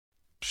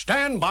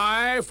Stand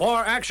by for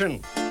action.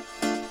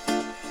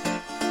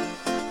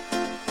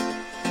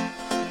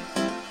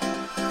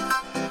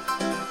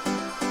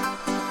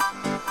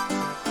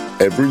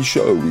 Every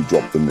show we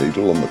drop the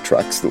needle on the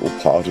tracks that were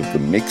part of the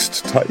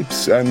mixed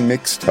tapes and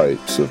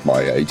mixtapes of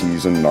my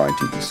 80s and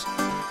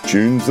 90s.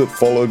 Tunes that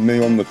followed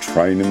me on the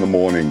train in the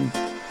morning,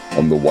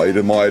 on the way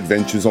to my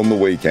adventures on the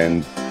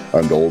weekend,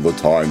 and all the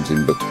times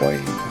in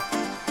between.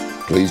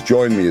 Please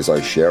join me as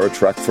I share a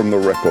track from the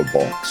record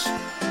box,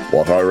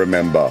 what I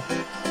remember,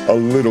 a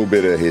little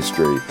bit of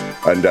history,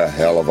 and a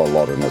hell of a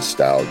lot of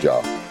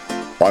nostalgia.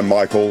 I'm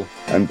Michael,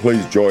 and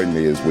please join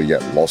me as we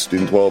get lost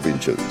in 12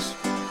 inches.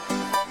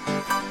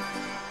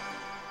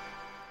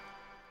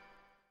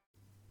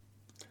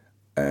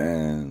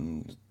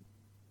 And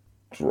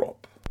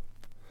drop.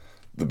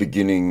 The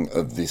beginning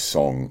of this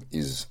song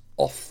is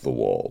off the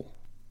wall.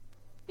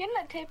 You're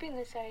not taping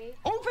this, are you?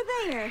 Over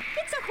there.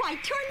 It's a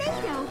white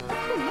tornado.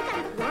 Oh, look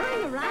at it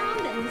whirling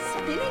around and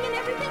spinning and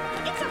everything.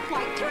 It's a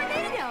white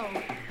tornado.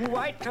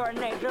 White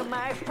tornado,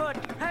 my foot.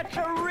 That's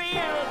a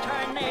real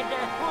tornado.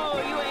 Oh,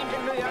 you ain't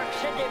in New York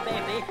City,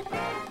 baby.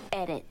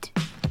 Edit.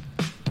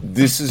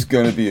 This is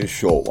going to be a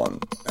short one,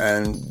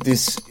 and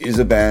this is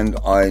a band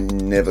I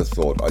never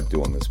thought I'd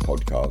do on this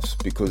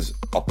podcast, because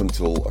up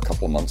until a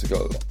couple of months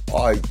ago,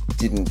 I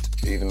didn't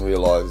even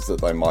realise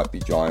that they might be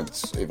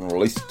giants, even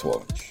released a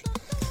 12-inch.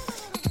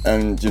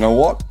 And you know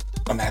what?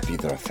 I'm happy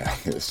that I found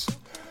this.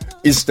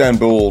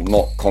 Istanbul,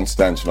 Not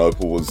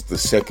Constantinople was the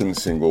second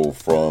single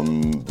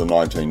from the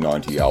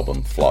 1990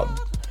 album Flood.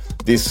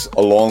 This,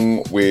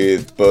 along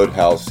with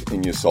Birdhouse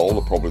in Your Soul,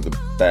 are probably the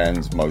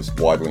band's most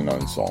widely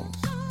known songs.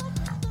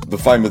 The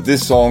fame of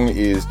this song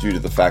is due to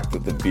the fact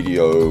that the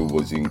video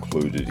was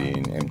included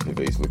in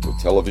MTV's Liquid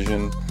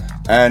Television,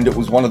 and it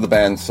was one of the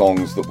band's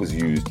songs that was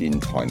used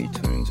in Tiny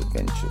Toons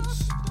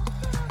Adventures.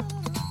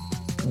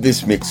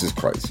 This mix is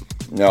crazy.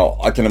 Now,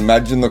 I can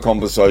imagine the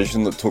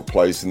conversation that took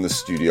place in the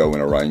studio in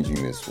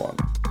arranging this one.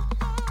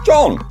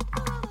 John!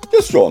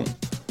 Yes, John.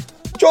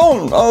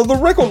 John, the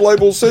record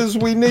label says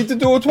we need to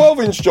do a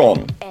 12-inch,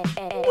 John.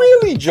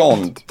 Really,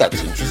 John?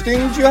 That's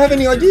interesting. Do you have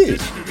any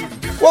ideas?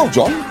 Well,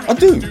 John, I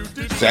do.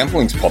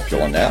 Sampling's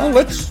popular now.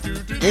 Let's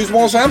use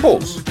more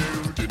samples.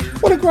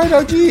 What a great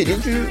idea.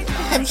 Did you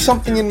have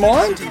something in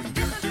mind?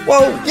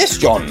 Well, yes,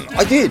 John,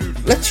 I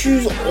did. Let's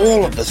use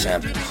all of the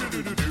samples.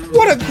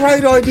 What a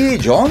great idea,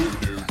 John.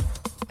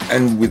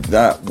 And with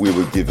that, we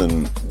were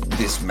given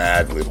this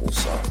mad little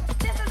song.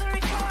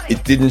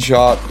 It didn't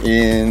chart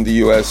in the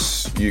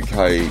US,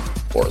 UK,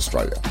 or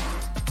Australia.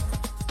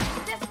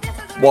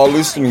 While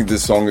listening to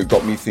this song, it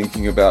got me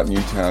thinking about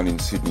Newtown in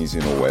Sydney's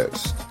inner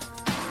west.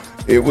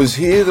 It was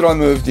here that I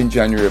moved in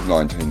January of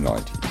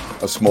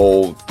 1990, a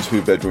small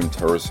two-bedroom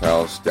terrace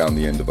house down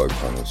the end of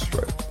O'Connell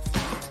Street.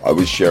 I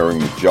was sharing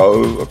with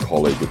Jo, a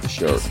colleague at the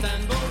Sheraton.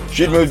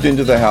 She'd moved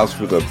into the house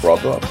with her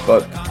brother,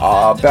 but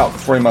about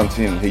 3 months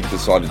in, he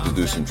decided to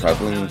do some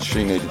travelling and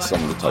she needed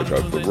someone to take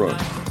over the room.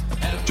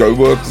 Jo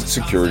worked at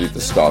security at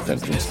the staff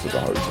entrance to the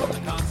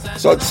hotel,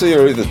 so I'd see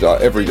her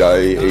every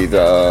day,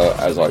 either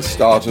as I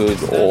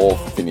started or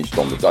finished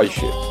on the day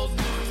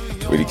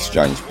shift. We'd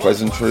exchange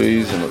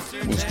pleasantries, and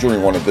it was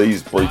during one of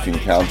these brief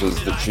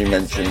encounters that she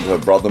mentioned her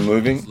brother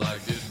moving.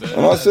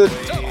 And I said,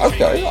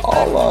 okay,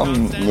 I'll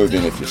move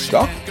in if you're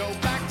stuck.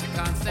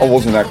 I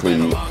wasn't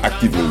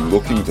actively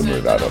looking to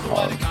move out of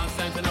home.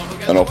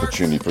 An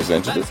opportunity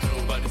presented it,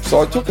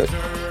 so I took it.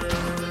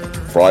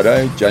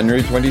 Friday,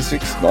 January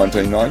 26,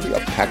 1990, I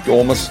packed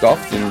all my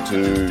stuff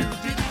into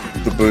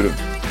the boot of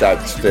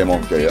Dad's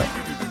Fairmont Ghia,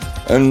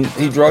 and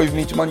he drove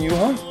me to my new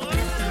home.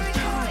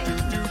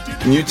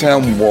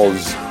 Newtown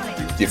was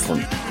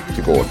different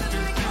to Gordon.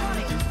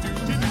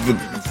 The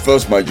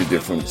first major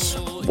difference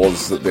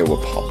was that there were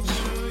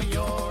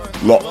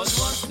pubs.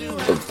 Lots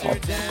of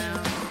pubs.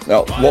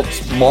 Now,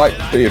 lots might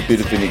be a bit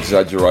of an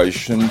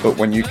exaggeration, but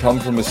when you come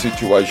from a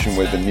situation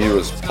where the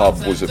nearest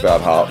pub was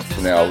about half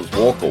an hour's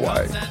walk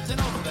away,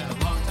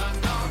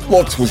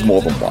 lots was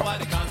more than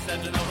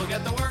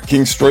one.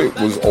 King Street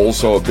was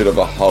also a bit of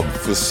a hub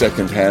for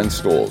second-hand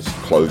stores,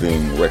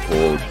 clothing,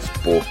 records,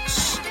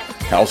 books,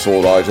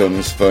 household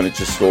items,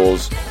 furniture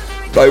stores.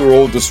 They were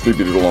all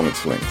distributed along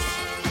its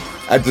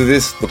length. Add to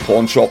this the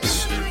pawn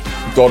shops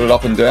dotted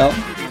up and down.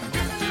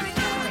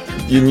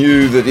 You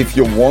knew that if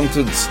you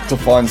wanted to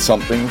find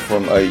something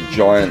from a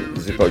giant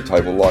Zippo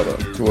table lighter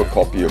to a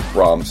copy of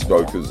Bram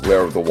Stoker's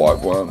Lair of the White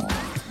Worm,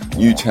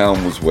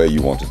 Newtown was where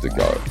you wanted to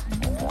go.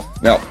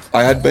 Now,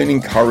 I had been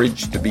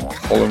encouraged to be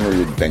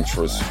culinary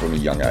adventurous from a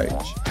young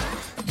age,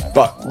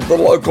 but the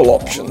local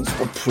options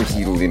were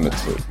pretty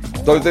limited,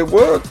 though there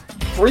were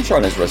 3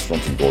 Chinese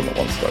restaurants in Gordon at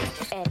one stage.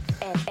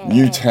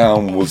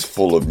 Newtown was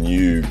full of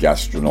new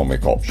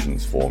gastronomic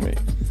options for me.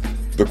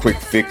 The quick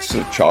fix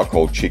of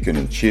charcoal chicken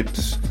and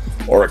chips,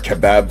 or a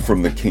kebab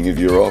from the King of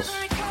Euros.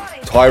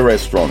 Thai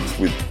restaurants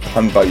with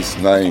pun-based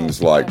names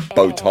like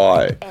Bow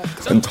Tie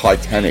and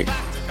Titanic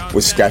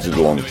were scattered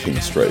along King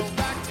Street.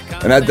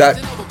 And add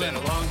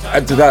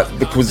to that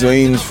the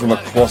cuisines from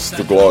across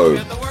the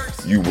globe.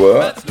 You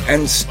were,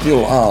 and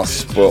still are,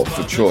 spoilt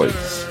for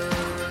choice.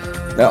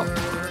 Now,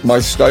 my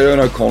stay on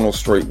O'Connell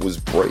Street was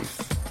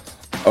brief,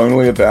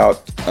 only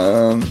about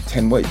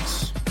 10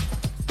 weeks.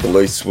 The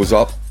lease was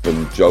up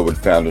and Jo had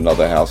found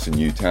another house in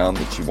Newtown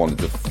that she wanted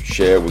to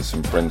share with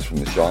some friends from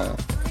the Shire.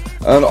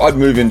 And I'd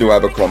move into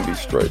Abercrombie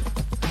Street.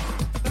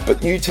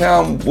 But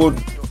Newtown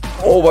would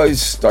always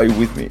stay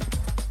with me.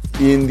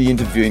 In the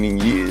intervening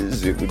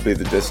years, it would be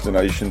the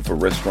destination for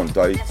restaurant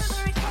dates,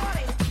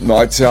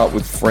 nights out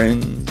with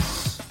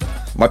friends.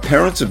 My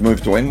parents had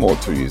moved to Enmore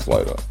 2 years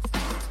later.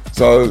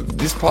 So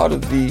this part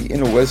of the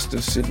inner west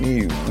of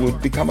Sydney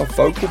would become a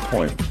focal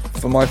point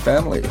for my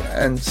family,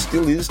 and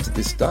still is to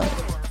this day.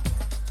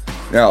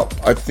 Now,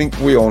 I think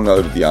we all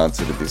know the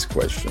answer to this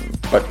question,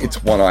 but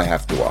it's one I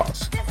have to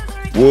ask.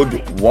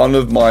 Would one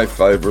of my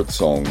favourite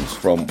songs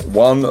from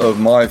one of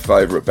my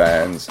favourite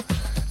bands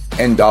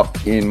end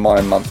up in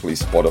my monthly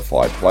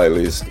Spotify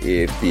playlist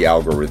if the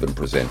algorithm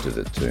presented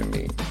it to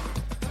me?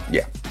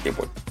 Yeah, it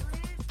would.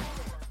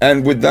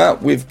 And with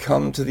that, we've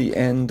come to the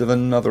end of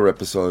another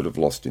episode of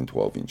Lost in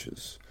 12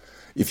 Inches.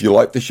 If you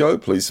like the show,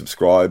 please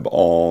subscribe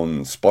on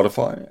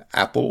Spotify,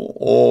 Apple,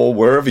 or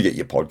wherever you get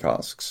your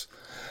podcasts.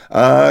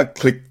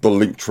 Click the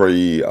link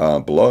tree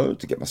below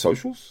to get my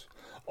socials.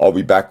 I'll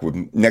be back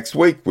next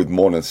week with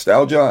more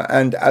nostalgia,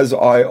 and as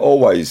I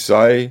always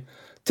say,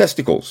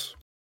 testicles.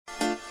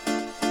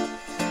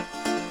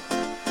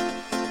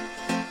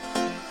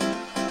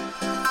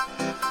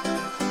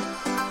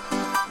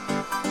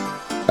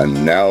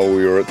 And now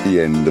we are at the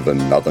end of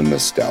another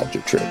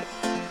nostalgia trip.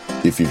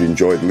 If you've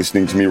enjoyed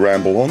listening to me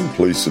ramble on,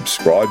 please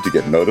subscribe to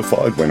get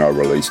notified when I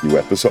release new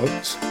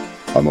episodes.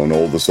 I'm on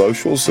all the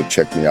socials, so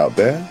check me out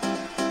there.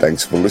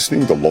 Thanks for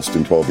listening to Lost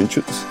in 12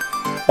 Inches.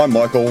 I'm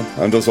Michael,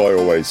 and as I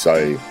always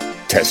say,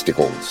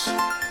 testicles.